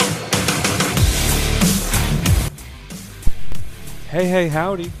Hey, hey,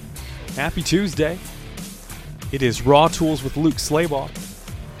 howdy. Happy Tuesday. It is Raw Tools with Luke Slaybaugh.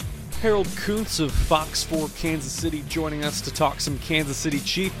 Harold Kuntz of Fox 4 Kansas City joining us to talk some Kansas City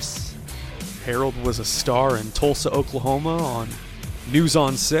Chiefs. Harold was a star in Tulsa, Oklahoma on News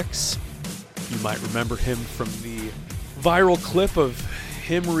on 6. You might remember him from the viral clip of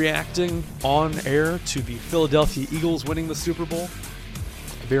him reacting on air to the Philadelphia Eagles winning the Super Bowl.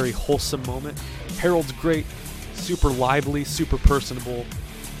 A very wholesome moment. Harold's great, super lively, super personable.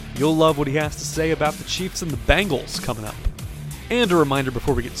 You'll love what he has to say about the Chiefs and the Bengals coming up. And a reminder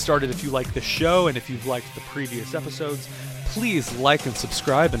before we get started, if you like the show and if you've liked the previous episodes, please like and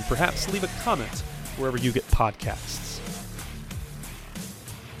subscribe and perhaps leave a comment wherever you get podcasts.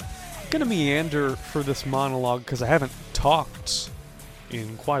 I'm going to meander for this monologue because I haven't talked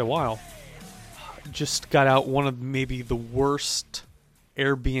in quite a while. Just got out one of maybe the worst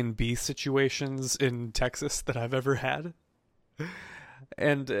Airbnb situations in Texas that I've ever had.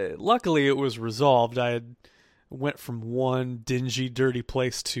 And luckily it was resolved. I had went from one dingy, dirty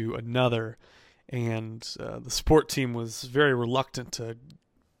place to another, and the support team was very reluctant to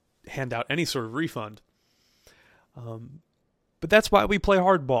hand out any sort of refund. But that's why we play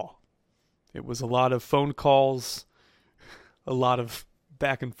hardball. It was a lot of phone calls, a lot of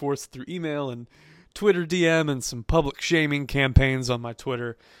back and forth through email and Twitter DM, and some public shaming campaigns on my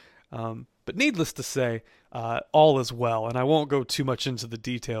Twitter. But needless to say, all is well, and I won't go too much into the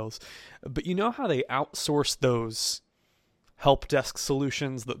details. But you know how they outsource those help desk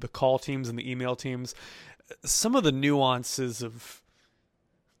solutions, the call teams and the email teams? Some of the nuances of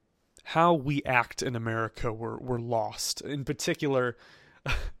how we act in America were lost. In particular,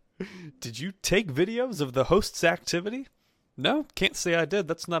 did you take videos of the host's activity? No, can't say I did.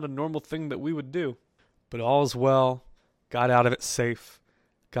 That's not a normal thing that we would do. But all is well. Got out of it safe.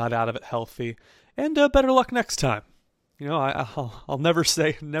 Got out of it healthy. And better luck next time. You know, I'll never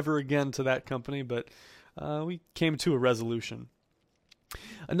say never again to that company, but we came to a resolution.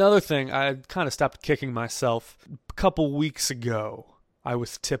 Another thing, I kind of stopped kicking myself. A couple weeks ago, I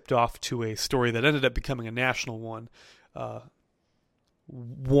was tipped off to a story that ended up becoming a national one.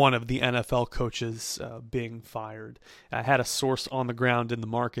 One of the NFL coaches being fired. I had a source on the ground in the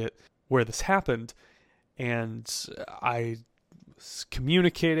market where this happened, and I was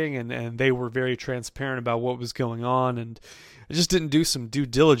communicating, and they were very transparent about what was going on, and I just didn't do some due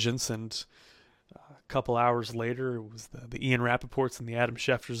diligence, and a couple hours later, it was the Ian Rappaports and the Adam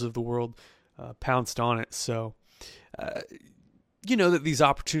Schefters of the world pounced on it. So, you know that these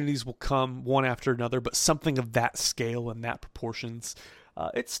opportunities will come one after another, but something of that scale and that proportions,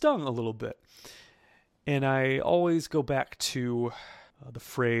 it stung a little bit. And I always go back to the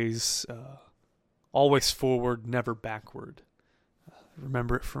phrase, always forward, never backward.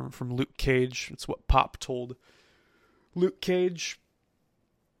 Remember it from Luke Cage. It's what Pop told Luke Cage.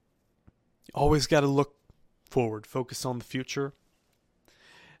 Always got to look forward, focus on the future.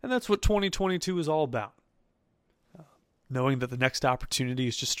 And that's what 2022 is all about. Knowing that the next opportunity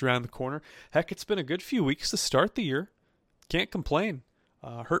is just around the corner. Heck, it's been a good few weeks to start the year. Can't complain.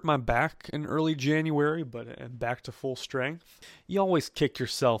 Hurt my back in early January, but I'm back to full strength. You always kick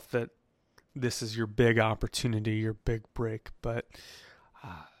yourself that this is your big opportunity, your big break, but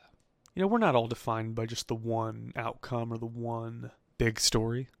you know, we're not all defined by just the one outcome or the one big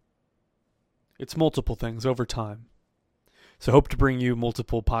story. It's multiple things over time. So I hope to bring you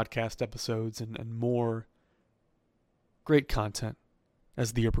multiple podcast episodes and more great content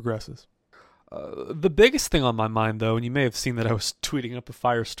as the year progresses. The biggest thing on my mind, though, and you may have seen that I was tweeting up a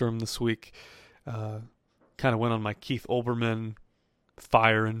firestorm this week, kind of went on my Keith Olbermann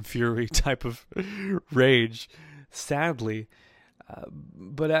fire and fury type of rage, sadly.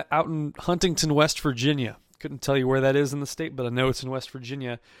 But out in Huntington, West Virginia, couldn't tell you where that is in the state, but I know it's in West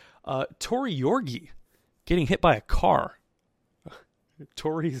Virginia, Tori Yorgi getting hit by a car.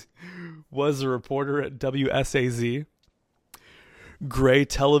 Tori was a reporter at WSAZ, Gray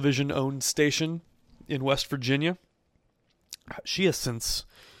television-owned station in West Virginia. She has since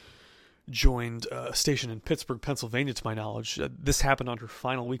joined a station in Pittsburgh, Pennsylvania, to my knowledge. This happened on her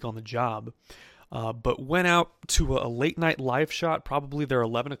final week on the job, but went out to a late-night live shot, probably their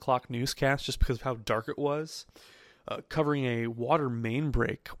 11 o'clock newscast, just because of how dark it was, covering a water main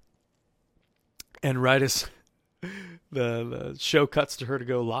break. And right as the show cuts to her to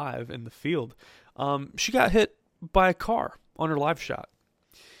go live in the field, she got hit by a car on her live shot,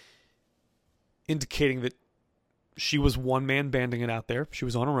 indicating that she was one-man banding it out there. She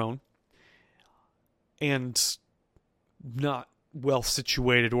was on her own and not well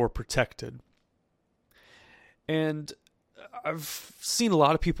situated or protected. And I've seen a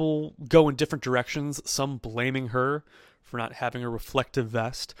lot of people go in different directions, some blaming her for not having a reflective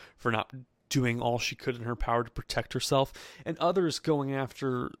vest, for not doing all she could in her power to protect herself, and others going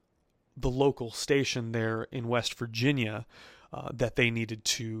after the local station there in West Virginia that they needed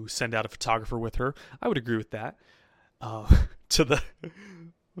to send out a photographer with her. I would agree with that. To the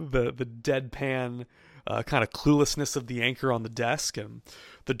deadpan kind of cluelessness of the anchor on the desk and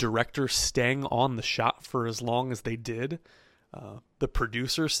the director staying on the shot for as long as they did, the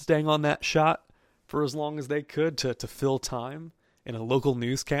producers staying on that shot for as long as they could to fill time in a local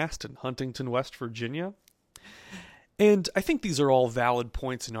newscast in Huntington, West Virginia. And I think these are all valid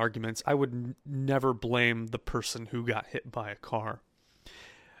points and arguments. I would never blame the person who got hit by a car.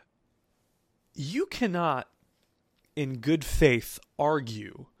 You cannot, in good faith,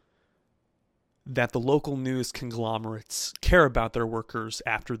 argue that the local news conglomerates care about their workers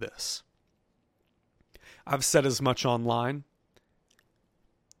after this. I've said as much online.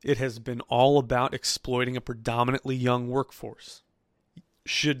 It has been all about exploiting a predominantly young workforce.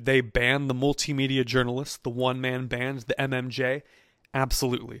 Should they ban the multimedia journalists, the one-man band, the MMJ?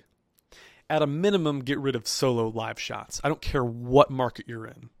 Absolutely. At a minimum, get rid of solo live shots. I don't care what market you're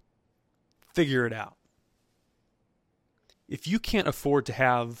in. Figure it out. If you can't afford to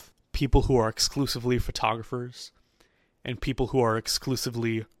have people who are exclusively photographers and people who are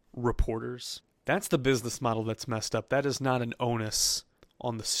exclusively reporters, that's the business model that's messed up. That is not an onus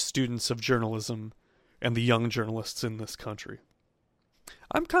on the students of journalism and the young journalists in this country.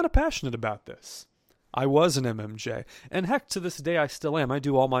 I'm kind of passionate about this. I was an MMJ, and heck, to this day I still am. I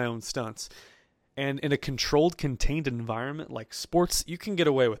do all my own stunts. And in a controlled, contained environment like sports, you can get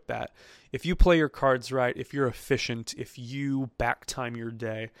away with that. If you play your cards right, if you're efficient, if you back time your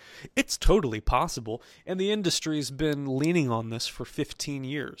day, it's totally possible. And the industry's been leaning on this for 15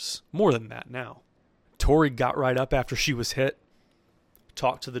 years. More than that now. Tori got right up after she was hit,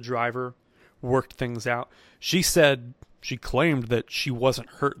 talked to the driver, worked things out. She claimed that she wasn't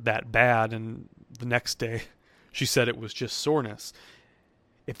hurt that bad, and the next day she said it was just soreness.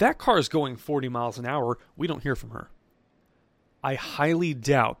 If that car is going 40 miles an hour, we don't hear from her. I highly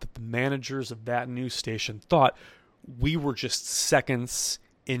doubt that the managers of that news station thought we were just seconds,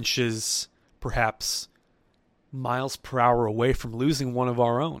 inches, perhaps miles per hour away from losing one of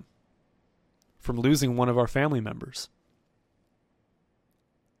our own, from losing one of our family members.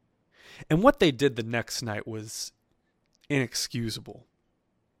 And what they did the next night was inexcusable.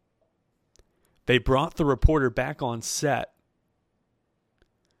 They brought the reporter back on set,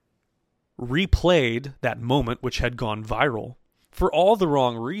 replayed that moment which had gone viral for all the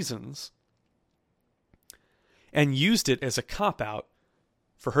wrong reasons, and used it as a cop-out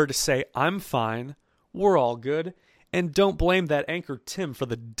for her to say, "I'm fine, we're all good, and don't blame that anchor Tim for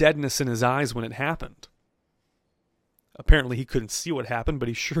the deadness in his eyes when it happened." Apparently he couldn't see what happened, but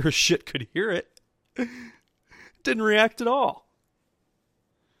he sure as shit could hear it. Didn't react at all.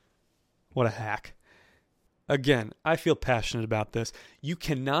 What a hack. Again, I feel passionate about this. You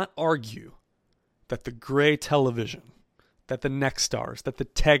cannot argue that the Gray Television, that the Nexstars, that the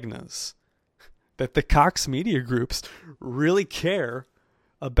Tegnas, that the Cox Media Groups really care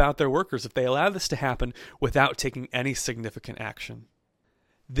about their workers if they allow this to happen without taking any significant action.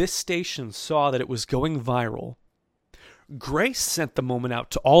 This station saw that it was going viral. Gray sent the moment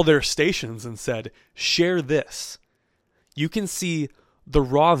out to all their stations and said, "Share this." You can see the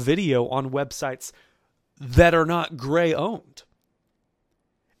raw video on websites that are not Gray owned.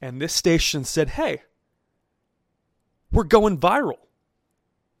 And this station said, "Hey, we're going viral.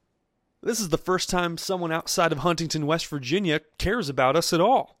 This is the first time someone outside of Huntington, West Virginia cares about us at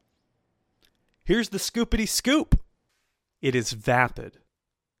all. Here's the scoopity scoop." It is vapid,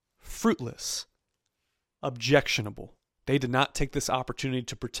 fruitless, objectionable. They did not take this opportunity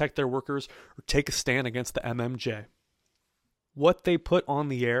to protect their workers or take a stand against the MMJ. What they put on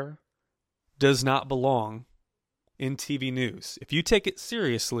the air does not belong in TV news. If you take it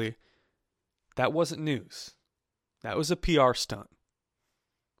seriously, that wasn't news. That was a PR stunt.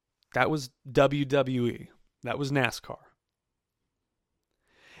 That was WWE. That was NASCAR.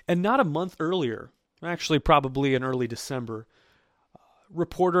 And not a month earlier, actually probably in early December,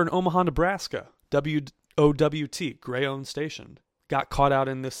 reporter in Omaha, Nebraska, WOWT, Gray-owned station, got caught out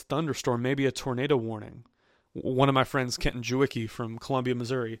in this thunderstorm, maybe a tornado warning. One of my friends, Kenton Jewicki from Columbia,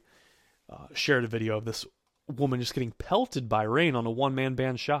 Missouri, shared a video of this woman just getting pelted by rain on a one-man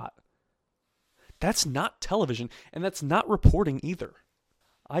band shot. That's not television, and that's not reporting either.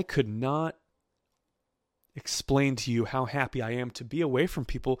 I could not explain to you how happy I am to be away from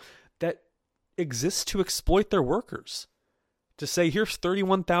people that exist to exploit their workers. To say, here's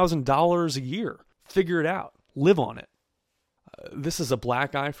 $31,000 a year. Figure it out. Live on it. This is a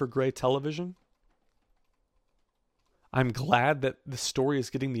black eye for Gray Television. I'm glad that the story is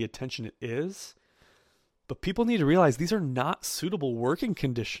getting the attention it is. But people need to realize these are not suitable working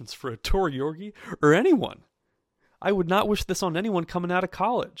conditions for a Tor Yorgi or anyone. I would not wish this on anyone coming out of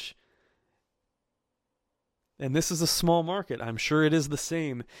college. And this is a small market. I'm sure it is the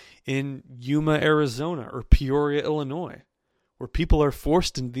same in Yuma, Arizona, or Peoria, Illinois, where people are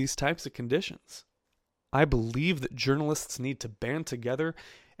forced into these types of conditions. I believe that journalists need to band together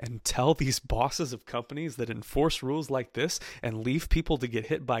and tell these bosses of companies that enforce rules like this and leave people to get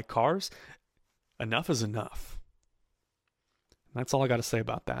hit by cars, enough is enough. That's all I got to say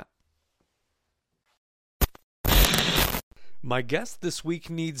about that. My guest this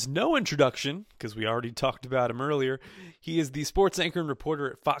week needs no introduction, because we already talked about him earlier. He is the sports anchor and reporter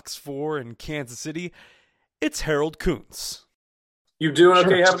at Fox 4 in Kansas City. It's Harold Kuntz. You doing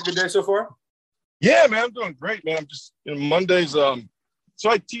okay? Having a good day so far? Yeah, man, I'm doing great, man. I'm just, Mondays, so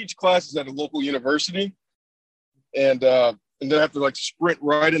I teach classes at a local university, and then I have to like sprint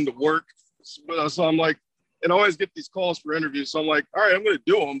right into work. So I'm like, and I always get these calls for interviews. So I'm like, all right, I'm going to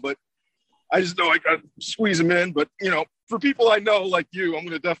do them, but I just know I got to squeeze them in. But, for people I know like you, I'm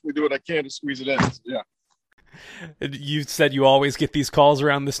going to definitely do what I can to squeeze it in. So, yeah. You said you always get these calls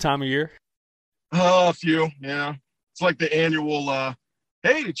around this time of year? A few, yeah. It's like the annual,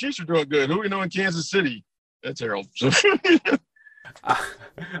 hey, the Chiefs are doing good. Who do we know in Kansas City? That's Harold.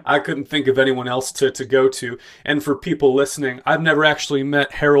 I couldn't think of anyone else to go to. And for people listening, I've never actually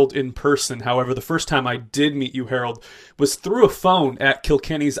met Harold in person. However, the first time I did meet you, Harold, was through a phone at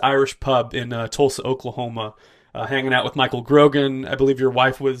Kilkenny's Irish Pub in Tulsa, Oklahoma, hanging out with Michael Grogan. I believe your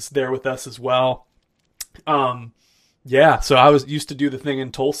wife was there with us as well. Yeah, so I used to do the thing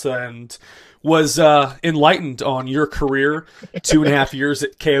in Tulsa and was enlightened on your career. 2.5 years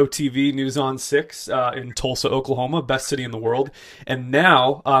at KOTV News on 6 in Tulsa, Oklahoma, best city in the world. And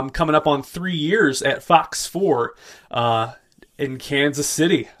now coming up on 3 years at Fox 4 in Kansas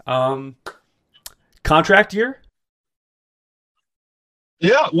City. Contract year?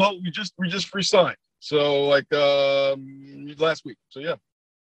 Yeah, well, we just re-signed. So like last week. So yeah.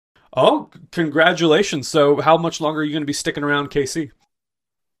 Oh, congratulations. So how much longer are you going to be sticking around KC?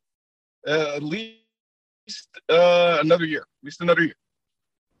 At least another year. At least another year.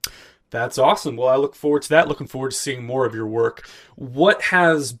 That's awesome. Well, I look forward to that. Looking forward to seeing more of your work. What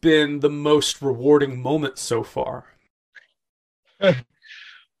has been the most rewarding moment so far?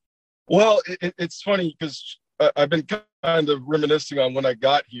 Well, it's funny because I've been kind of reminiscing on when I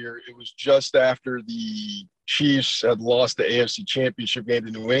got here. It was just after the Chiefs had lost the AFC Championship game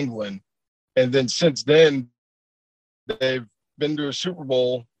to New England. And then since then, they've been to a Super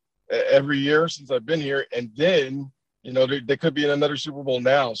Bowl every year since I've been here. And then, they could be in another Super Bowl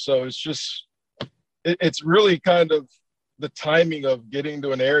now. So it's just, it's really kind of the timing of getting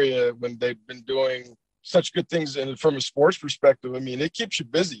to an area when they've been doing such good things. And from a sports perspective, I mean, it keeps you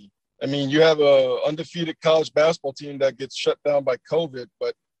busy. I mean, you have a undefeated college basketball team that gets shut down by COVID,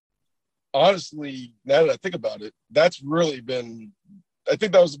 but honestly, now that I think about it, that's really been, I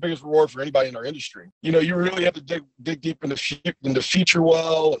think that was the biggest reward for anybody in our industry. You really have to dig deep into feature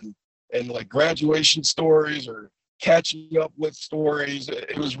well and like graduation stories or catching up with stories.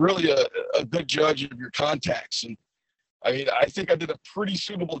 It was really a good judge of your contacts. And I mean, I think I did a pretty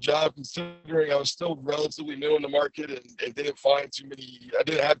suitable job considering I was still relatively new in the market and didn't I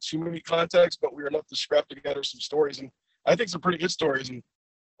didn't have too many contacts, but we were enough to scrap together some stories. And I think some pretty good stories. And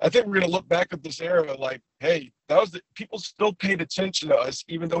I think we're going to look back at this era like, hey, people still paid attention to us,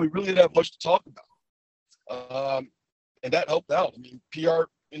 even though we really didn't have much to talk about. And that helped out. I mean, PR,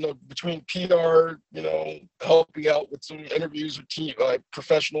 between PR, helping out with some interviews with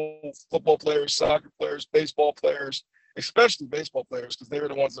professional football players, soccer players, baseball players, especially baseball players, because they were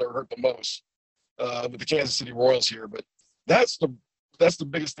the ones that were hurt the most with the Kansas City Royals here. But that's the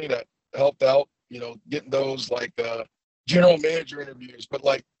biggest thing that helped out, getting those like general manager interviews. But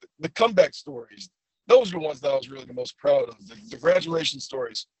like the comeback stories, those are the ones that I was really the most proud of. The graduation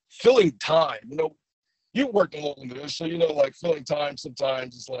stories, filling time. You worked in local news, so like filling time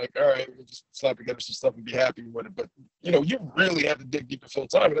sometimes is like, all right, we'll just slap together some stuff and be happy with it. But you really had to dig deep to fill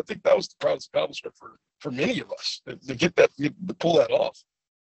time, and I think that was the proudest accomplishment for many of us to get that, to pull that off.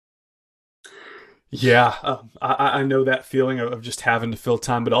 Yeah, I know that feeling of just having to fill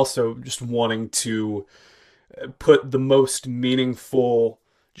time, but also just wanting to put the most meaningful,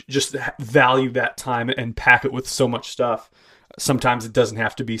 just value that time and pack it with so much stuff. Sometimes it doesn't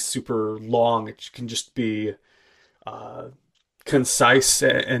have to be super long. It can just be concise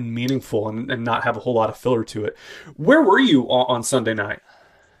and meaningful and not have a whole lot of filler to it. Where were you on Sunday night?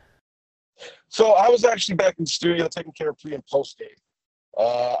 So I was actually back in the studio taking care of pre and post game.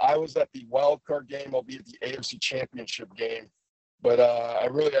 I was at the wild card game. I'll be at the AFC Championship game. But I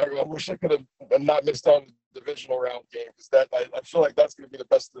wish I could have not missed out on the divisional round game, because I feel like that's going to be the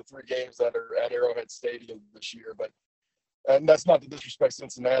best of the three games that are at Arrowhead Stadium this year. And that's not to disrespect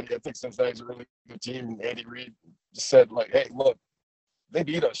Cincinnati. I think Cincinnati's a really good team. And Andy Reid just said, like, hey, look, they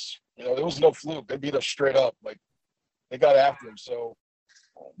beat us. There was no fluke. They beat us straight up. Like, they got after them. So,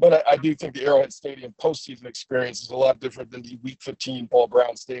 but I do think the Arrowhead Stadium postseason experience is a lot different than the Week 15 Paul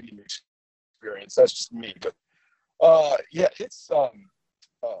Brown Stadium experience. That's just me. But yeah, it's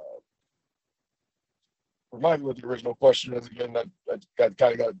remind me what the original question is again. I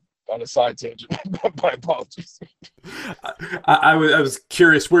kind of got on a side tangent. My apologies. I was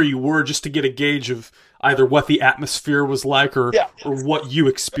curious where you were, just to get a gauge of either what the atmosphere was like or what you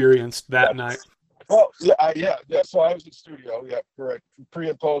experienced that night. Well, yeah. So I was in studio. Yeah, correct. Pre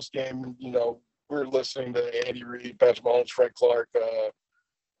and post game, we were listening to Andy Reid, Patrick Mahomes, Frank Clark,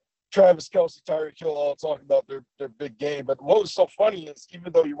 Travis Kelce, Tyreek Hill, all talking about their big game. But what was so funny is,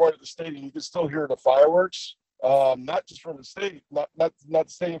 even though you weren't at the stadium, you could still hear the fireworks. Not just from the stadium, not the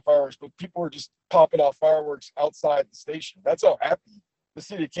stadium fireworks, but people were just popping off fireworks outside the station. That's how happy the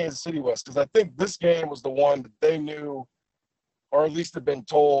city of Kansas City was, because I think this game was the one that they knew, or at least had been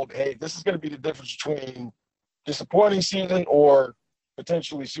told, hey, this is going to be the difference between disappointing season or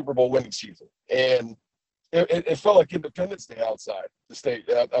potentially Super Bowl winning season. And it felt like Independence Day outside the station.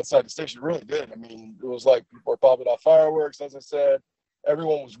 It really did. I mean, it was like people were popping off fireworks, as I said.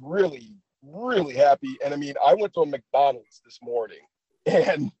 Everyone was really, really happy. And I mean, I went to a McDonald's this morning,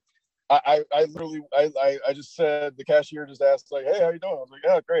 and I literally just said, the cashier just asked, like, hey, how you doing? I was like,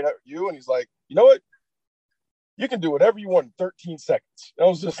 yeah, great. How are you? And he's like, you know what? You can do whatever you want in 13 seconds. And I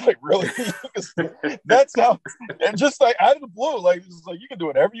was just like, really? That's how, and just like out of the blue, like, it's like, you can do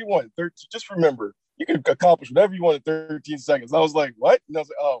whatever you want in 13. Just remember, you can accomplish whatever you want in 13 seconds. I was like, what? And I was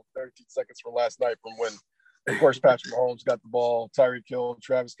like, oh, 13 seconds from last night, from when, of course, Patrick Mahomes got the ball, Tyreek Hill,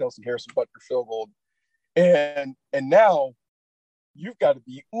 Travis Kelce, Harrison Butker field goal. And now you've got to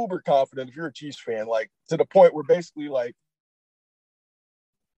be uber confident if you're a Chiefs fan, like, to the point where basically, like,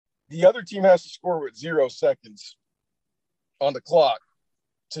 the other team has to score with 0 seconds on the clock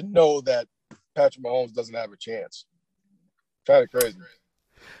to know that Patrick Mahomes doesn't have a chance. Kind of crazy.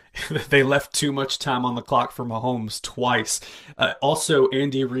 They left too much time on the clock for Mahomes twice. Also,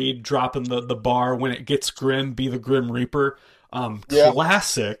 Andy Reid dropping the bar, when it gets grim, be the Grim Reaper.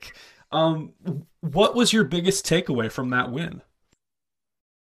 Classic. What was your biggest takeaway from that win?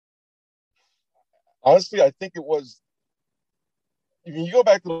 Honestly, I think it was, if you go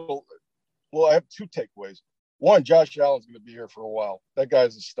back to I have two takeaways. One, Josh Allen's going to be here for a while. That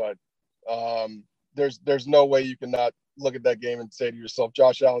guy's a stud. There's no way you can not look at that game and say to yourself,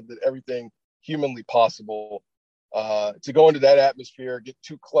 Josh Allen did everything humanly possible to go into that atmosphere, get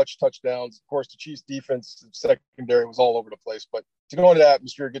 2 clutch touchdowns. Of course, the Chiefs defense secondary was all over the place, but to go into that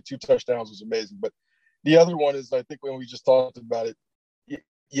atmosphere, get 2 touchdowns was amazing. But the other one is, I think when we just talked about it,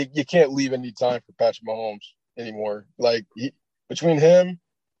 you can't leave any time for Patrick Mahomes anymore. Like, between him,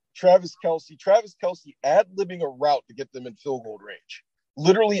 Travis Kelce ad-libbing a route to get them in field goal range.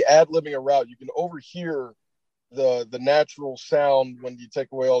 Literally ad-libbing a route. You can overhear the natural sound when you take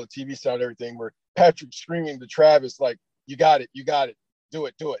away all the TV sound and everything, where Patrick screaming to Travis, like, you got it, do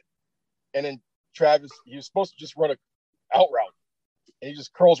it. And then Travis, he was supposed to just run a out route, and he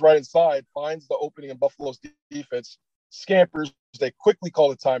just curls right inside, finds the opening in Buffalo's defense, scampers. They quickly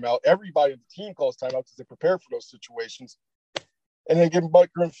call a timeout. Everybody on the team calls timeout because they prepare for those situations. And then give him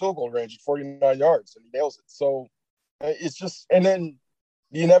Butker in field goal range at 49 yards, and he nails it. So it's just, and then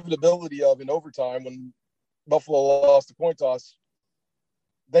the inevitability of, in overtime, when Buffalo lost the coin toss,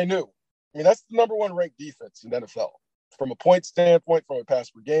 they knew. I mean, that's the number 1 ranked defense in the NFL. From a point standpoint, from a pass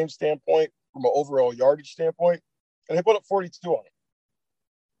per game standpoint, from an overall yardage standpoint, and they put up 42 on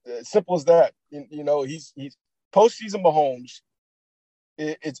it. As simple as that. He's postseason Mahomes.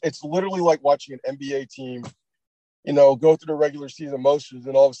 It's literally like watching an NBA team, go through the regular season motions,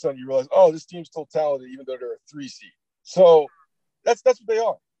 and all of a sudden you realize, oh, this team's still talented, even though they're a 3 seed. So that's what they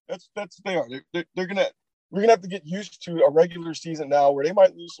are. That's what they are. We're gonna have to get used to a regular season now, where they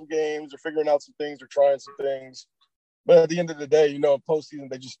might lose some games, or figuring out some things, or trying some things. But at the end of the day, in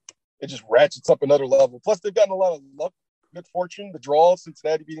postseason, it just ratchets up another level. Plus, they've gotten a lot of luck, good fortune. The draw,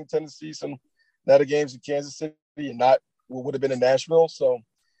 Cincinnati beating Tennessee, some Nata games in Kansas City, and not what would have been in Nashville. So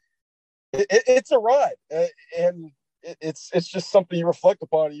it's a ride, and it's just something you reflect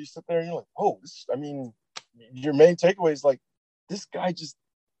upon, and you sit there and you're like, oh, your main takeaway is, like, this guy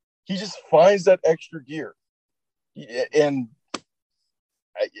he just finds that extra gear, and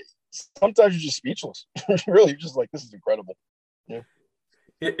sometimes you're just speechless. Really, you're just like, this is incredible. Yeah.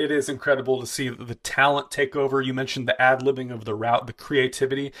 It is incredible to see the talent take over. You mentioned the ad-libbing of the route, the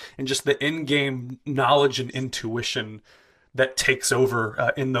creativity, and just the in-game knowledge and intuition that takes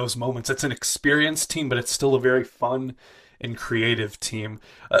over in those moments. It's an experienced team, but it's still a very fun and creative team.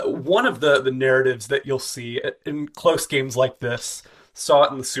 One of the narratives that you'll see in close games like this, saw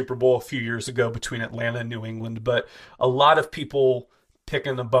it in the Super Bowl a few years ago between Atlanta and New England, but a lot of people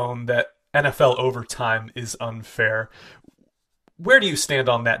picking the bone that NFL overtime is unfair. Where do you stand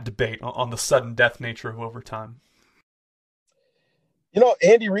on that debate on the sudden death nature of overtime?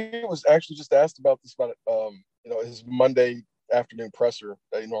 Andy Reid was actually just asked about this about his Monday afternoon presser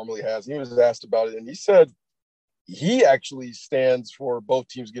that he normally has. He was asked about it, and he said he actually stands for both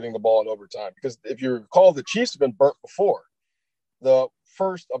teams getting the ball in overtime because if you recall, the Chiefs have been burnt before. The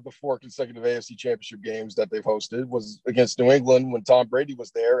first of the 4 consecutive AFC Championship games that they've hosted was against New England when Tom Brady was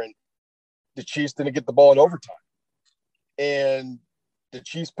there, and the Chiefs didn't get the ball in overtime. And the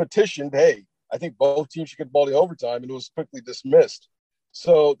Chiefs petitioned, hey, I think both teams should get the ball in overtime, and it was quickly dismissed.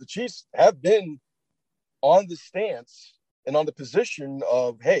 So the Chiefs have been on the stance and on the position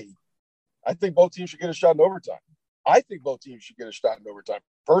of, hey, I think both teams should get a shot in overtime. I think both teams should get a shot in overtime,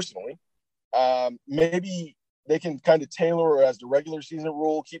 personally. Maybe they can kind of tailor as the regular season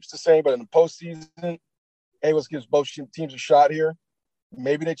rule keeps the same, but in the postseason, hey, let's give both teams a shot here.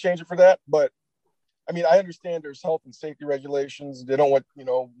 Maybe they change it for that. But, I mean, I understand there's health and safety regulations. They don't want,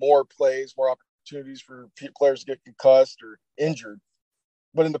 more plays, more opportunities for players to get concussed or injured.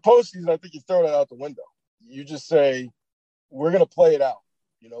 But in the postseason, I think you throw that out the window. You just say, we're going to play it out.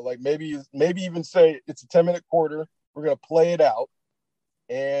 Maybe even say it's a 10-minute quarter. We're going to play it out.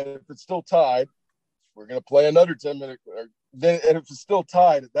 And if it's still tied, we're going to play another 10-minute. And if it's still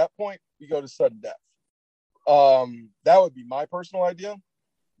tied at that point, we go to sudden death. That would be my personal idea.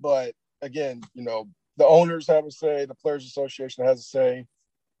 But again, the owners have a say. The Players Association has a say.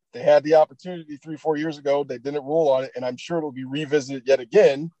 They had the opportunity 3-4 years ago. They didn't rule on it. And I'm sure it'll be revisited yet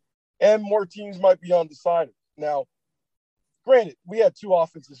again. And more teams might be undecided. Now, granted, we had 2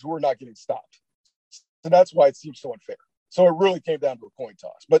 offenses who were not getting stopped. So that's why it seems so unfair. So it really came down to a coin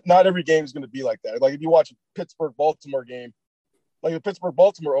toss. But not every game is going to be like that. Like if you watch a Pittsburgh-Baltimore game, like the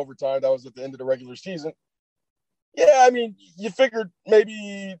Pittsburgh-Baltimore overtime, that was at the end of the regular season. Yeah, I mean, you figured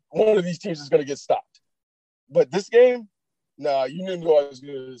maybe one of these teams is going to get stopped. But this game, you knew I was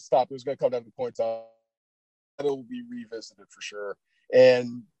going to stop. It was going to come down to the coin toss. It'll be revisited for sure.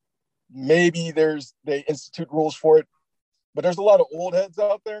 And maybe they institute rules for it. But there's a lot of old heads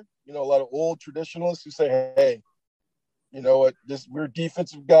out there, a lot of old traditionalists who say, hey, you know what, we're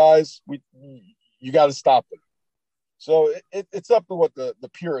defensive guys. You got to stop them. So it's up to what the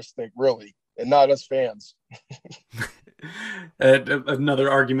purists think, really, and not us fans. Another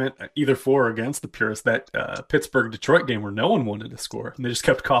argument, either for or against the purists, that Pittsburgh-Detroit game where no one wanted to score, and they just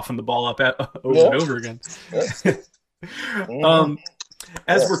kept coughing the ball up over and over again. Mm-hmm.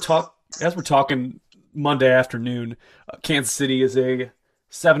 As we're talking Monday afternoon, Kansas City is a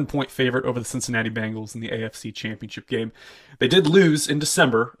 7-point favorite over the Cincinnati Bengals in the AFC Championship game. They did lose in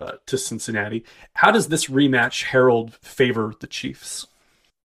December to Cincinnati. How does this rematch herald favor the Chiefs?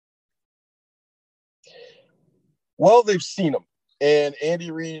 Well, they've seen them, and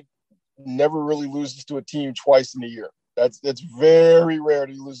Andy Reid never really loses to a team twice in a year. That's very rare that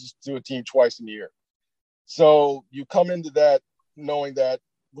he loses to a team twice in a year. So you come into that knowing that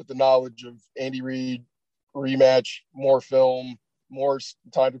with the knowledge of Andy Reid, rematch, more film, more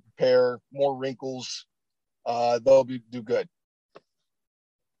time to prepare, more wrinkles, they'll do good.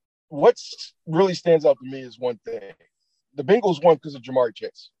 What really stands out to me is one thing. The Bengals won because of Jamar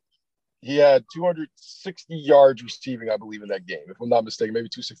Chase. He had 260 yards receiving, I believe, in that game, if I'm not mistaken, maybe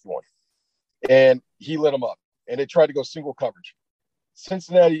 261. And he lit them up, and they tried to go single coverage.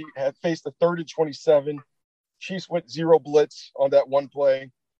 Cincinnati had faced a 3rd and 27. Chiefs went 0 blitz on that one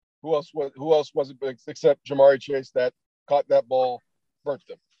play. Who else was it except Jamar Chase that caught that ball, burnt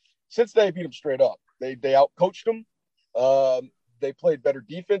them. Cincinnati beat them straight up. They out-coached them. They played better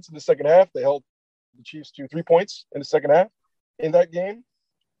defense in the second half. They held the Chiefs to 3 points in the second half in that game.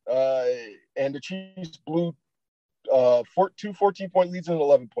 And the Chiefs blew 2 14-point leads and an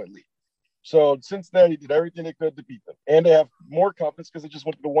 11-point lead. So Cincinnati did everything they could to beat them. And they have more confidence because they just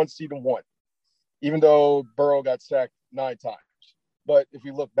went to the 1 seed and won, even though Burrow got sacked 9 times. But if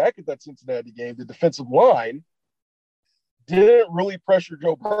we look back at that Cincinnati game, the defensive line didn't really pressure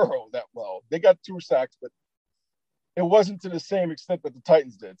Joe Burrow that well. They got 2 sacks, but it wasn't to the same extent that the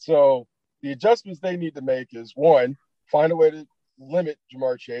Titans did. So the adjustments they need to make is, one, find a way to limit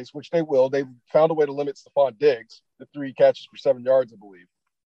Jamar Chase, which they will. They found a way to limit Stephon Diggs to 3 catches for 7 yards, I believe.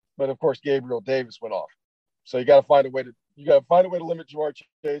 But, of course, Gabriel Davis went off. So you got to find a way to You got to find a way to limit Ja'Marr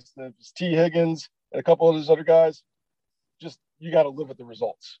Chase. And if it's T. Higgins and a couple of those other guys, just you got to live with the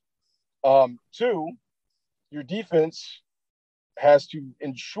results. Two, your defense has to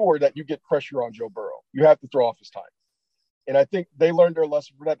ensure that you get pressure on Joe Burrow. You have to throw off his time. And I think they learned their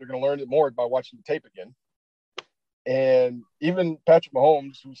lesson for that. They're going to learn it more by watching the tape again. And even Patrick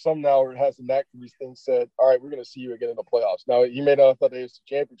Mahomes, who somehow has a knack for these things, said, all right, we're going to see you again in the playoffs. Now, he may not have thought the AFC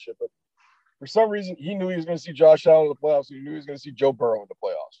Championship, but for some reason, he knew he was going to see Josh Allen in the playoffs. He knew he was going to see Joe Burrow in the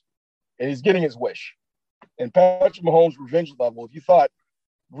playoffs. And he's getting his wish. And Patrick Mahomes' revenge level, if you thought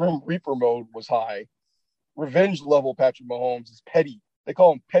Grim Reaper mode was high, revenge level Patrick Mahomes is petty. They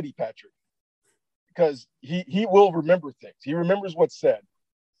call him Petty Patrick because he will remember things. He remembers what's said.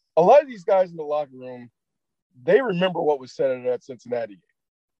 A lot of these guys in the locker room, they remember what was said at that Cincinnati game.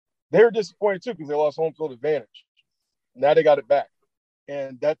 They were disappointed too because they lost home field advantage. Now they got it back.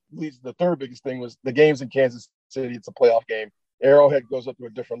 And that leads to the third biggest thing was the games in Kansas City. It's a playoff game. Arrowhead goes up to a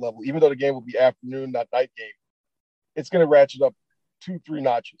different level. Even though the game will be afternoon, not night game, it's going to ratchet up 2-3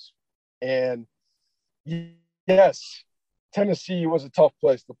 notches. And yes, Tennessee was a tough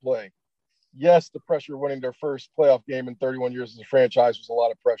place to play. Yes, the pressure of winning their first playoff game in 31 years as a franchise was a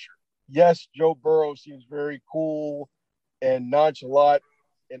lot of pressure. Yes, Joe Burrow seems very cool and nonchalant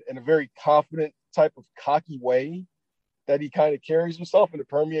and in a very confident type of cocky way that he kind of carries himself and it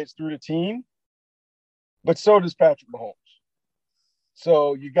permeates through the team. But so does Patrick Mahomes.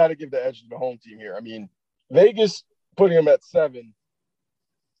 So you got to give the edge to the home team here. I mean, Vegas putting him at 7,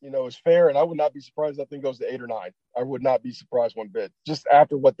 is fair, and I would not be surprised if that thing goes to 8 or 9. I would not be surprised one bit. Just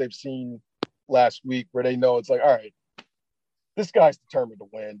after what they've seen last week, where they know it's like, all right, this guy's determined to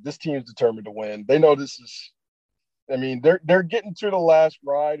win. This team's determined to win. They know this is. I mean, they're getting to the last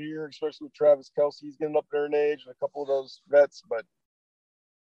ride here, especially with Travis Kelce. He's getting up there in age and a couple of those vets, but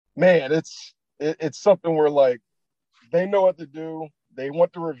man, it's something where like they know what to do. They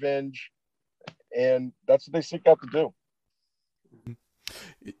want the revenge, and that's what they seek out to do.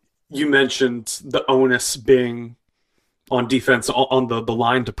 You mentioned the onus being on defense on the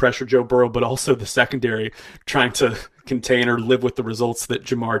line to pressure Joe Burrow, but also the secondary trying to contain or live with the results that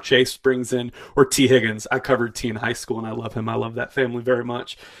Ja'Marr Chase brings in, or T. Higgins. I covered T in high school, and I love him. I love that family very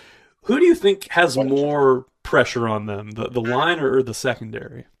much. Who do you think has more pressure on them, the line or the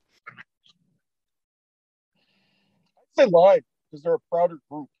secondary? I'd say line, because they're a prouder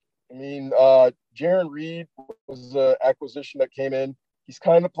group. I mean, Jaron Reed was an acquisition that came in. He's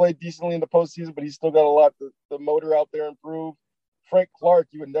kind of played decently in the postseason, but he's still got a lot the motor out there improve. Frank Clark,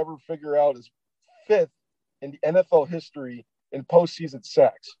 you would never figure out, is 5th in the NFL history in postseason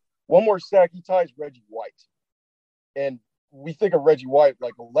sacks. One more sack, he ties Reggie White. And we think of Reggie White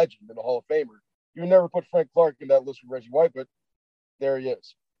like a legend and a Hall of Famer. You would never put Frank Clark in that list with Reggie White, but there he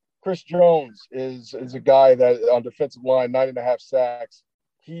is. Chris Jones is a guy that on defensive line, 9.5 sacks.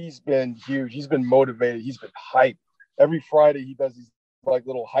 He's been huge. He's been motivated. He's been hyped. Every Friday he does these like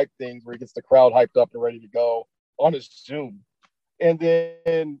little hype things where he gets the crowd hyped up and ready to go on his Zoom. And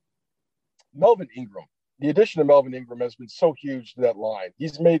then Melvin Ingram. The addition of Melvin Ingram has been so huge to that line.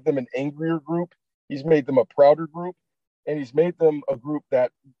 He's made them an angrier group. He's made them a prouder group. And he's made them a group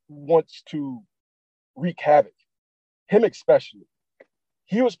that wants to wreak havoc. Him especially.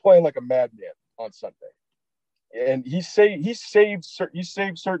 He was playing like a madman on Sunday. And he saved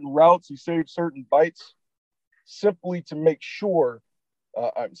certain routes. He saved certain bites simply to make sure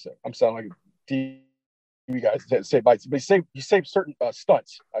I'm sounding like a TV guys say bites, but he saved certain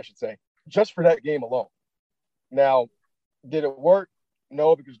stunts, I should say, just for that game alone. Now, did it work?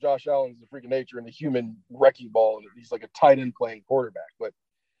 No, because Josh Allen is a freak of nature and a human wrecking ball, and he's like a tight end playing quarterback. But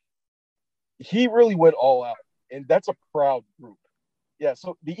he really went all out, and that's a proud group. Yeah,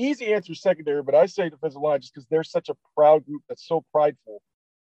 so the easy answer is secondary, but I say defensive line just because they're such a proud group that's so prideful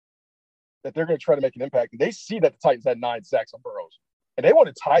that they're going to try to make an impact. And they see that the Titans had 9 sacks on Burrows, and they want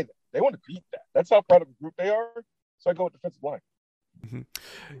to tie them. They want to beat that. That's how proud of a group they are. So I go with defensive line. Mm-hmm.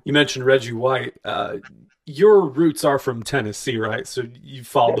 You mentioned Reggie White. Your roots are from Tennessee, right? So you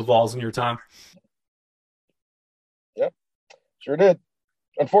followed the Vols in your time? Yep, sure did.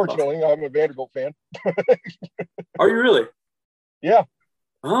 Unfortunately, I'm a Vanderbilt fan. Are you really? Yeah.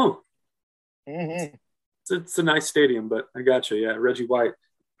 Oh. Mm-hmm. It's a nice stadium, but I got you. Yeah, Reggie White,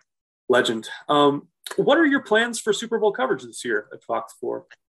 legend. What are your plans for Super Bowl coverage this year at Fox 4?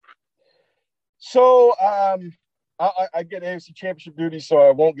 So I get AFC Championship duty, so I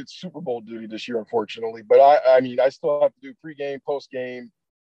won't get Super Bowl duty this year, unfortunately. But I mean, I still have to do pregame, postgame,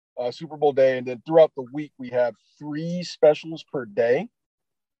 Super Bowl day, and then throughout the week we have 3 specials per day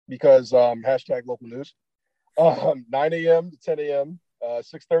because hashtag local news. 9 a.m. to 10 a.m.,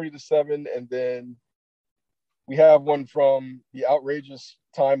 6:30 to 7, and then We have one from the outrageous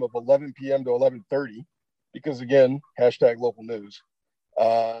time of 11 p.m. to 11:30, because again, hashtag local news.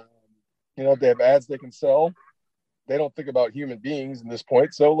 They have ads they can sell. They don't think about human beings in this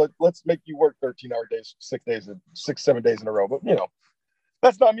point. So let's make you work 13-hour days, 7 days in a row. But,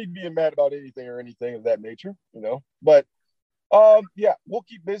 that's not me being mad about anything or anything of that nature, But, we'll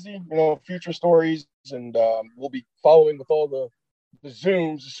keep busy, future stories. And we'll be following with all the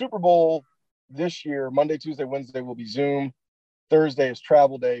Zooms. The Super Bowl this year, Monday, Tuesday, Wednesday will be Zoom. Thursday is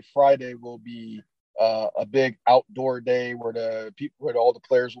travel day. Friday will be a big outdoor day where all the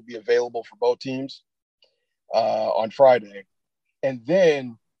players will be available for both teams on Friday. And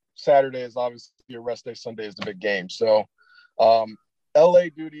then Saturday is obviously a rest day. Sunday is the big game. So LA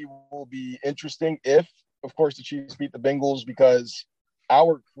duty will be interesting if, of course, the Chiefs beat the Bengals, because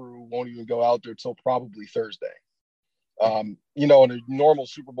our crew won't even go out there till probably Thursday. In a normal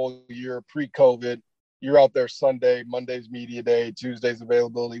Super Bowl year, pre-COVID, you're out there Sunday, Monday's media day, Tuesday's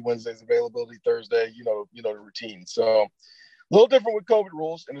availability, Wednesday's availability, Thursday, the routine. So a little different with COVID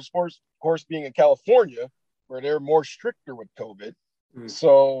rules. And of course, being in California, where they're more stricter with COVID.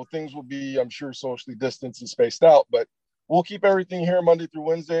 So things will be, I'm sure, socially distanced and spaced out. But we'll keep everything here Monday through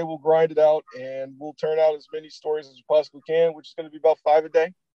Wednesday. We'll grind it out, and we'll turn out as many stories as we possibly can, which is going to be about 5 a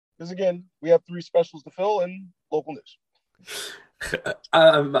day. Because, again, we have 3 specials to fill and local news.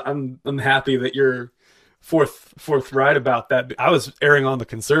 I'm happy that you're forthright about that. I was erring on the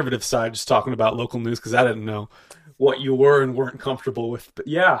conservative side, just talking about local news, because I didn't know what you were and weren't comfortable with. But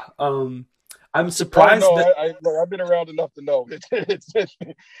yeah, I'm surprised. I've been around enough to know. It's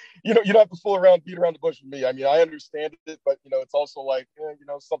you don't have to beat around the bush with me. I mean, I understand it, but it's also like,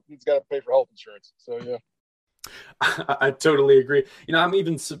 something's got to pay for health insurance. So yeah, I totally agree. I'm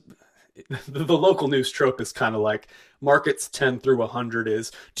even the local news trope is kind of like markets 10 through 100 is,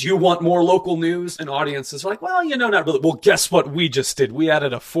 do you want more local news? And audiences are like, well, not really. Well, guess what we just did? We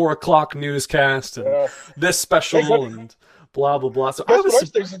added a 4:00 newscast and this special and blah, blah, blah. So guess what our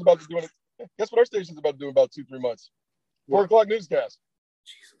station's about to do in about 2-3 months? 4:00 newscast.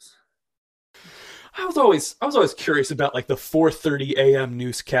 Jesus. I was always curious about like the 4:30 a.m.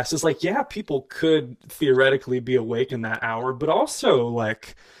 newscast. It's like, yeah, people could theoretically be awake in that hour, but also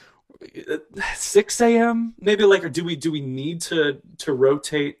like 6 a.m. maybe, like, or do we need to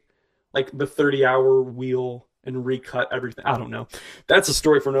rotate like the 30-hour wheel and recut everything? I don't know. That's a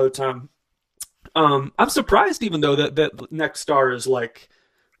story for another time. I'm surprised even though that Nexstar is like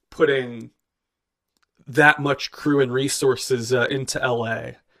putting that much crew and resources into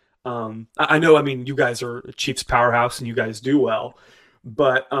LA. I know, I mean, you guys are a Chiefs powerhouse and you guys do well,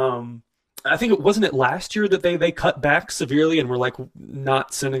 but I think it wasn't last year that they cut back severely and were like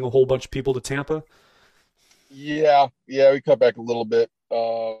not sending a whole bunch of people to Tampa. Yeah, we cut back a little bit.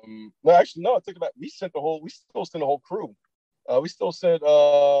 Well, actually, no, I think about we still sent the whole crew. We still sent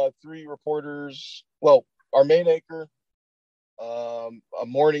 3 reporters. Well, our main anchor, a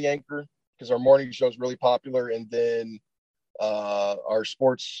morning anchor, because our morning show is really popular, and then our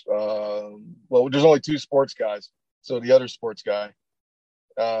sports. Well, there's only 2 sports guys, so the other sports guy.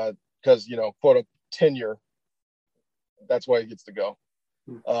 Because quote unquote tenure, that's why he gets to go.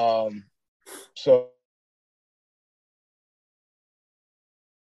 So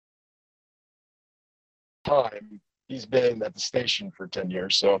time he's been at the station for 10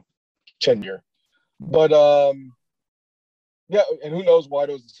 years, so tenure. But yeah, and who knows why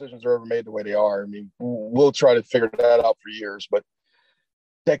those decisions are ever made the way they are. I mean, we'll try to figure that out for years, but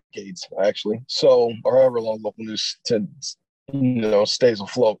decades actually. So, or however long local news stays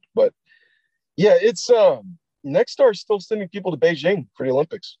afloat. But yeah, it's Nexstar is still sending people to Beijing for the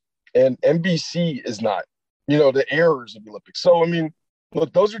Olympics, and NBC is not. The errors of the Olympics. So I mean,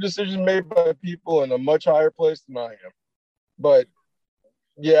 look, those are decisions made by people in a much higher place than I am. But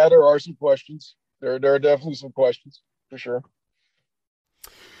yeah, there are some questions. There are definitely some questions for sure.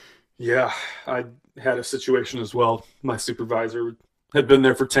 Yeah, I had a situation as well. My supervisor had been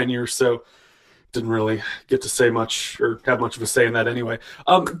there for 10 years, so didn't really get to say much or have much of a say in that anyway.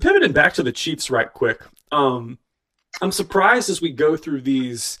 Pivoting back to the Chiefs right quick. I'm surprised as we go through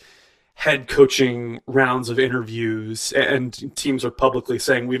these head coaching rounds of interviews and teams are publicly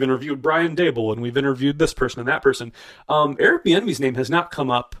saying we've interviewed Brian Dable and we've interviewed this person and that person. Eric Bieniemy's name has not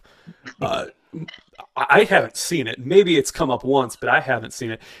come up. I haven't seen it. Maybe it's come up once, but I haven't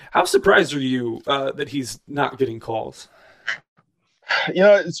seen it. How surprised are you that he's not getting calls?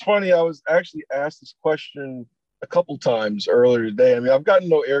 It's funny. I was actually asked this question a couple times earlier today. I mean, I've gotten to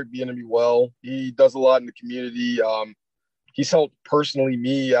know Eric Bieniemy well. He does a lot in the community. He's helped personally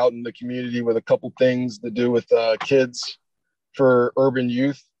me out in the community with a couple things to do with kids for urban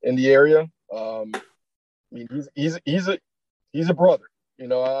youth in the area. I mean, he's a brother. You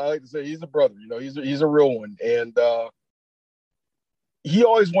know, I like to say he's a brother. You know, he's a real one, and he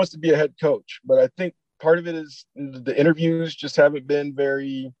always wants to be a head coach. But I think part of it is the interviews just haven't been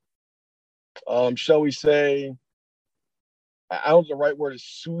very, shall we say, I don't know the right word is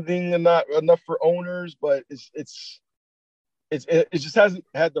soothing and not enough for owners, but it just hasn't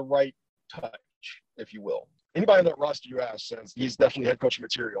had the right touch, if you will. Anybody on that roster you ask says he's definitely head coaching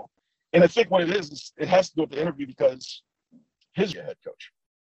material. And I think what it is it has to do with the interview because he's a head coach.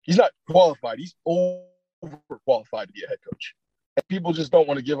 He's not qualified. He's overqualified to be a head coach. And people just don't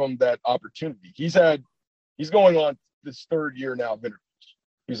want to give him that opportunity. He's going on this third year now of interviews.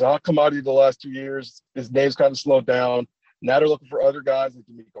 He's a hot commodity the last 2 years. His name's kind of slowed down. Now they're looking for other guys like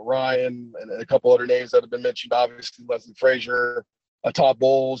D'Amico Ryan and a couple other names that have been mentioned, obviously Leslie Frazier, Todd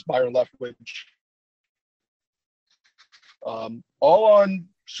Bowles, Byron Leftwich. All on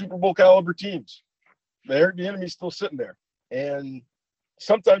Super Bowl caliber teams. The enemy's still sitting there. And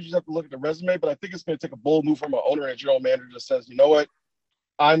sometimes you just have to look at the resume, but I think it's going to take a bold move from an owner and a general manager that says, you know what,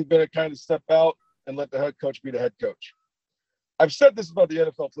 I'm going to kind of step out and let the head coach be the head coach. I've said this about the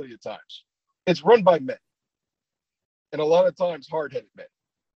NFL plenty of times. It's run by men. And a lot of times hard-headed men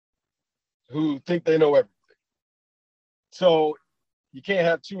who think they know everything. So you can't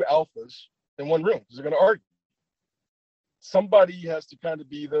have two alphas in one room because they're going to argue. Somebody has to kind of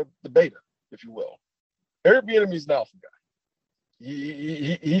be the beta, if you will. Eric Bieniemy is an alpha guy.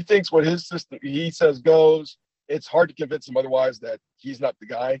 He thinks what his system he says goes. It's hard to convince him otherwise that he's not the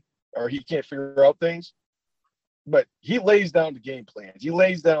guy or he can't figure out things. But he lays down the game plans. He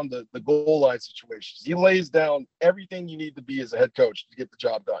lays down the goal line situations. He lays down everything you need to be as a head coach to get the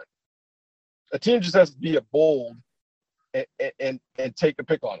job done. A team just has to be a bold and take a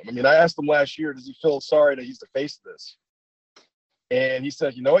pick on him. I mean, I asked him last year, does he feel sorry that he's the face of this? And he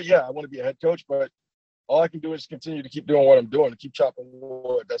said, you know what? Yeah, I want to be a head coach, but all I can do is continue to keep doing what I'm doing and keep chopping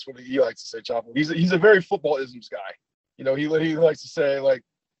wood. That's what he likes to say, chopping. He's a very football-isms guy. You know, he likes to say, like,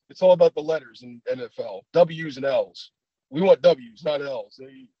 it's all about the letters in NFL, W's and L's. We want W's, not L's.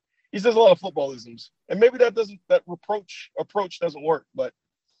 He says a lot of football-isms. And maybe that approach doesn't work. But,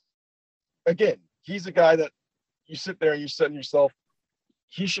 again, he's a guy that you sit there and you're setting yourself,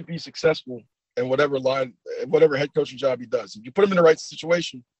 he should be successful in whatever head coaching job he does. If you put him in the right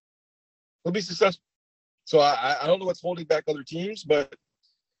situation, he'll be successful. So I don't know what's holding back other teams, but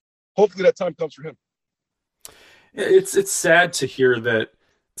hopefully that time comes for him. It's sad to hear that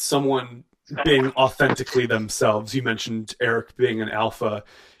someone being authentically themselves, you mentioned Eric being an alpha,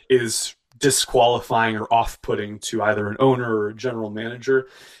 is disqualifying or off-putting to either an owner or a general manager.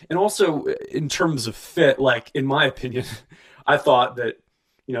 And also in terms of fit, like in my opinion, I thought that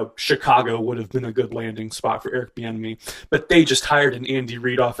Chicago would have been a good landing spot for Eric Bieniemy, but they just hired an Andy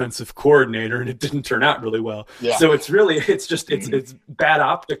Reid offensive coordinator and it didn't turn out really well. Yeah. So it's bad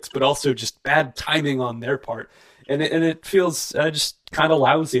optics, but also just bad timing on their part. And it feels just kind of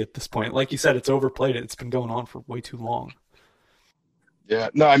lousy at this point. Like you said, it's overplayed. It's been going on for way too long. Yeah,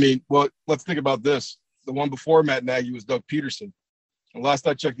 no, I mean, well, let's think about this. The one before Matt Nagy was Doug Peterson. And last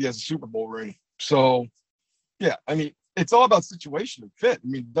I checked, he has a Super Bowl ring. So, yeah, I mean, it's all about situation and fit. I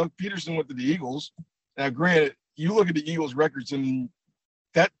mean, Doug Peterson went to the Eagles. Now, granted, you look at the Eagles' records, and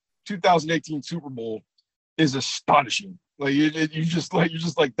that 2018 Super Bowl is astonishing. Like you're just like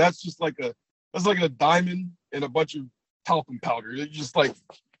that's like a diamond and a bunch of talcum powder. You're just like,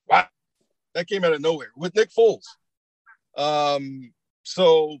 wow, that came out of nowhere with Nick Foles.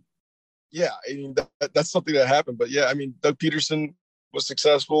 So yeah, I mean that's something that happened. But yeah, I mean Doug Peterson was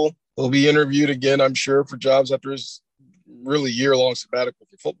successful. He'll be interviewed again, I'm sure, for jobs after his really year-long sabbatical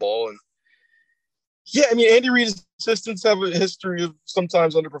for football. And yeah, I mean, Andy Reid's assistants have a history of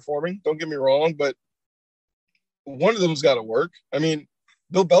sometimes underperforming. Don't get me wrong, but one of them's got to work. I mean,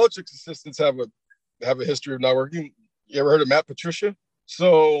 Bill Belichick's assistants have a history of not working. You ever heard of Matt Patricia?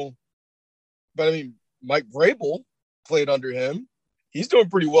 So, but I mean, Mike Vrabel played under him. He's doing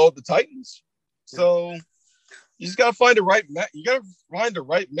pretty well at the Titans. So you just got to find the right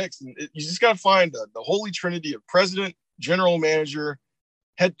mix. And you just got to find the holy trinity of president, general manager,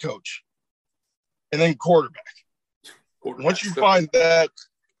 head coach, and then quarterback. Once you find that,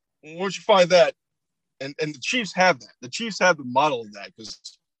 and the Chiefs have that. The Chiefs have the model of that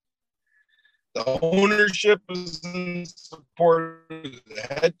because the ownership is in support of the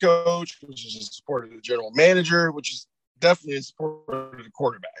head coach, which is in support of the general manager, which is definitely in support of the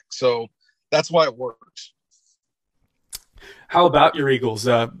quarterback. So that's why it works. How about your Eagles?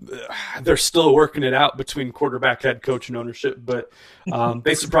 They're still working it out between quarterback, head coach, and ownership, but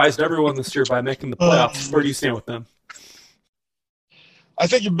they surprised everyone this year by making the playoffs. Where do you stand with them? I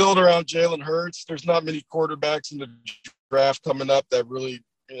think you build around Jalen Hurts. There's not many quarterbacks in the draft coming up that really,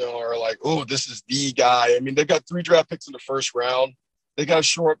 are like, oh, this is the guy. I mean, they've got 3 draft picks in the first round. They got to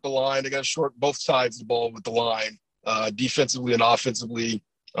shore up the line. They got to shore up both sides of the ball with the line, defensively and offensively.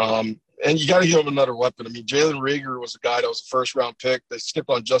 And you got to give them another weapon. I mean, Jalen Reagor was a guy that was a first-round pick. They skipped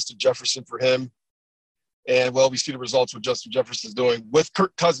on Justin Jefferson for him. And, well, we see the results what Justin Jefferson's doing with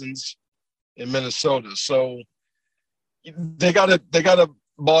Kirk Cousins in Minnesota. So they got to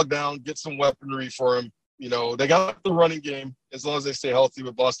bog down, get some weaponry for him. They got the running game as long as they stay healthy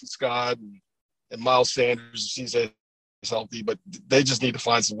with Boston Scott and Miles Sanders if he's healthy. But they just need to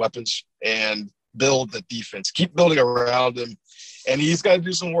find some weapons and build the defense. Keep building around him. And he's got to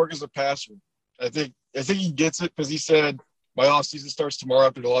do some work as a passer. I think he gets it because he said my offseason starts tomorrow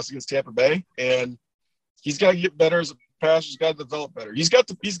after the loss against Tampa Bay. And he's got to get better as a passer. He's got to develop better. He's got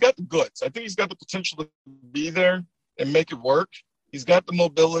the goods. I think he's got the potential to be there and make it work. He's got the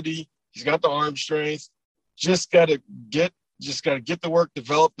mobility. He's got the arm strength. Just got to get the work,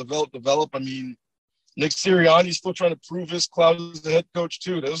 develop. I mean, Nick Sirianni's still trying to prove his clout as a head coach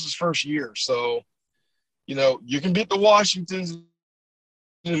too. This is his first year. So, you can beat the Washingtons and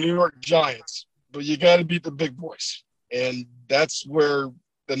the New York Giants, but you got to beat the big boys. And that's where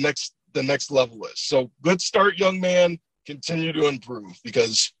the next level is. So good start, young man. Continue to improve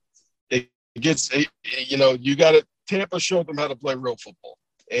because it gets, you got to, Tampa showed them how to play real football,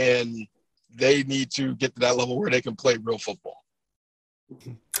 and they need to get to that level where they can play real football.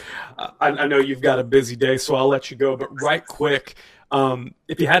 I know you've got a busy day, so I'll let you go. But right quick,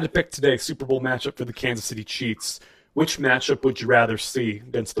 if you had to pick today Super Bowl matchup for the Kansas City Chiefs, which matchup would you rather see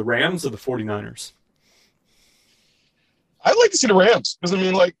against the Rams or the 49ers? I'd like to see the Rams because, when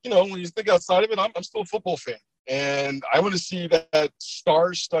you think outside of it, I'm still a football fan. And I want to see that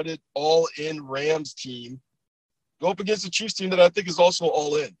star-studded, all-in Rams team go up against a Chiefs team that I think is also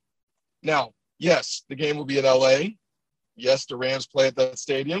all-in. Now, yes, the game will be in L.A. Yes, the Rams play at that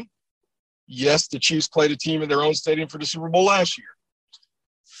stadium. Yes, the Chiefs played a team in their own stadium for the Super Bowl last year.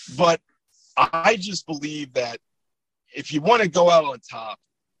 But I just believe that if you want to go out on top,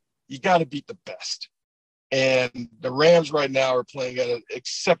 you got to beat the best. And the Rams right now are playing at an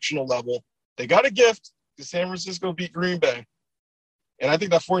exceptional level. They got a gift because San Francisco beat Green Bay. And I think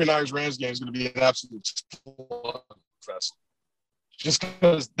that 49ers-Rams game is going to be an absolute slugfest. Just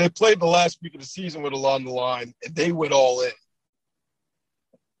because they played the last week of the season with a lot on the line, and they went all in.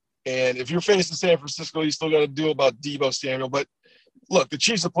 And if you're facing San Francisco, you still got to do about Deebo Samuel. But, look, the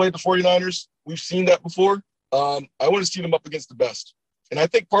Chiefs have played the 49ers. We've seen that before. I want to see them up against the best. And I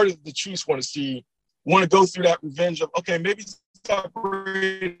think part of the Chiefs want to go through that revenge of, okay, maybe stop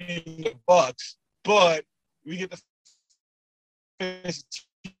rating the Bucs, but we get to face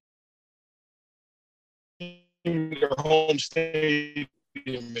their home stadium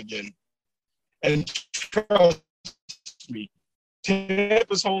again. And trust me,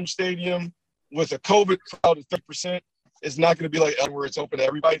 Tampa's home stadium with a COVID crowd of 30% is not going to be like where it's open to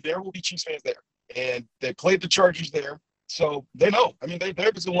everybody. There will be Chiefs fans there. And they played the Chargers there. So they know. I mean,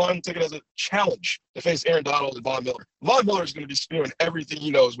 they're just going to take it as a challenge to face Aaron Donald and Von Miller. Von Miller is going to be spewing everything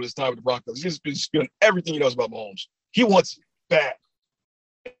he knows with his time with the Broncos. He's going to be spewing everything he knows about Mahomes. He wants it bad.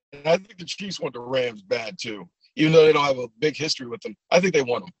 And I think the Chiefs want the Rams bad, too. Even though they don't have a big history with them, I think they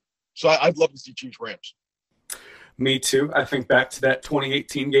want them. So I'd love to see Chiefs-Rams. Me too. I think back to that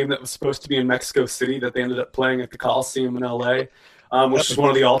 2018 game that was supposed to be in Mexico City that they ended up playing at the Coliseum in L.A., which is one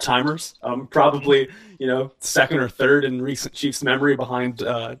of the all-timers. Probably, second or third in recent Chiefs memory behind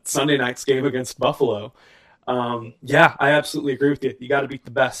Sunday night's game against Buffalo. Yeah, I absolutely agree with you. You got to beat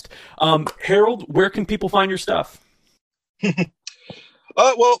the best. Harold, where can people find your stuff?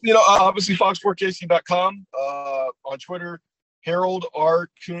 Obviously fox4kc.com, on Twitter, Harold R.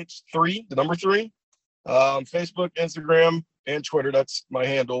 Kuntz 3, the number 3, Facebook, Instagram, and Twitter. That's my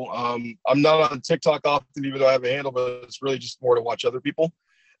handle. I'm not on TikTok often, even though I have a handle, but it's really just more to watch other people.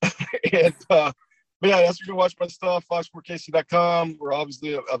 But yeah, that's where you can watch my stuff, fox4kc.com. We're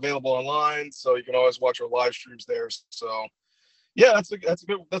obviously available online, so you can always watch our live streams there. So yeah, that's a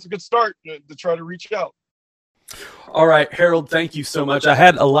good start to try to reach out. All right, Harold, thank you so much. I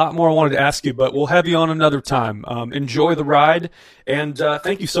had a lot more I wanted to ask you, but we'll have you on another time. Enjoy the ride, and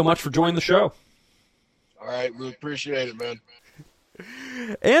thank you so much for joining the show. All right, we appreciate it, man.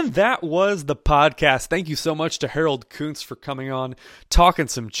 And that was the podcast. Thank you so much to Harold Kuntz for coming on, talking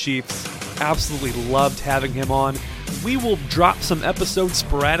some Chiefs. Absolutely loved having him on. We will drop some episodes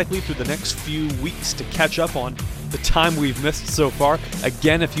sporadically through the next few weeks to catch up on the time we've missed so far.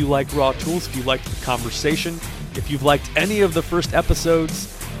 Again, if you like Raw Tools, if you liked the conversation, if you've liked any of the first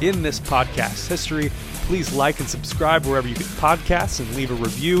episodes in this podcast history, please like and subscribe wherever you get podcasts and leave a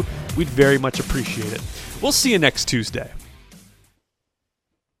review. We'd very much appreciate it. We'll see you next Tuesday.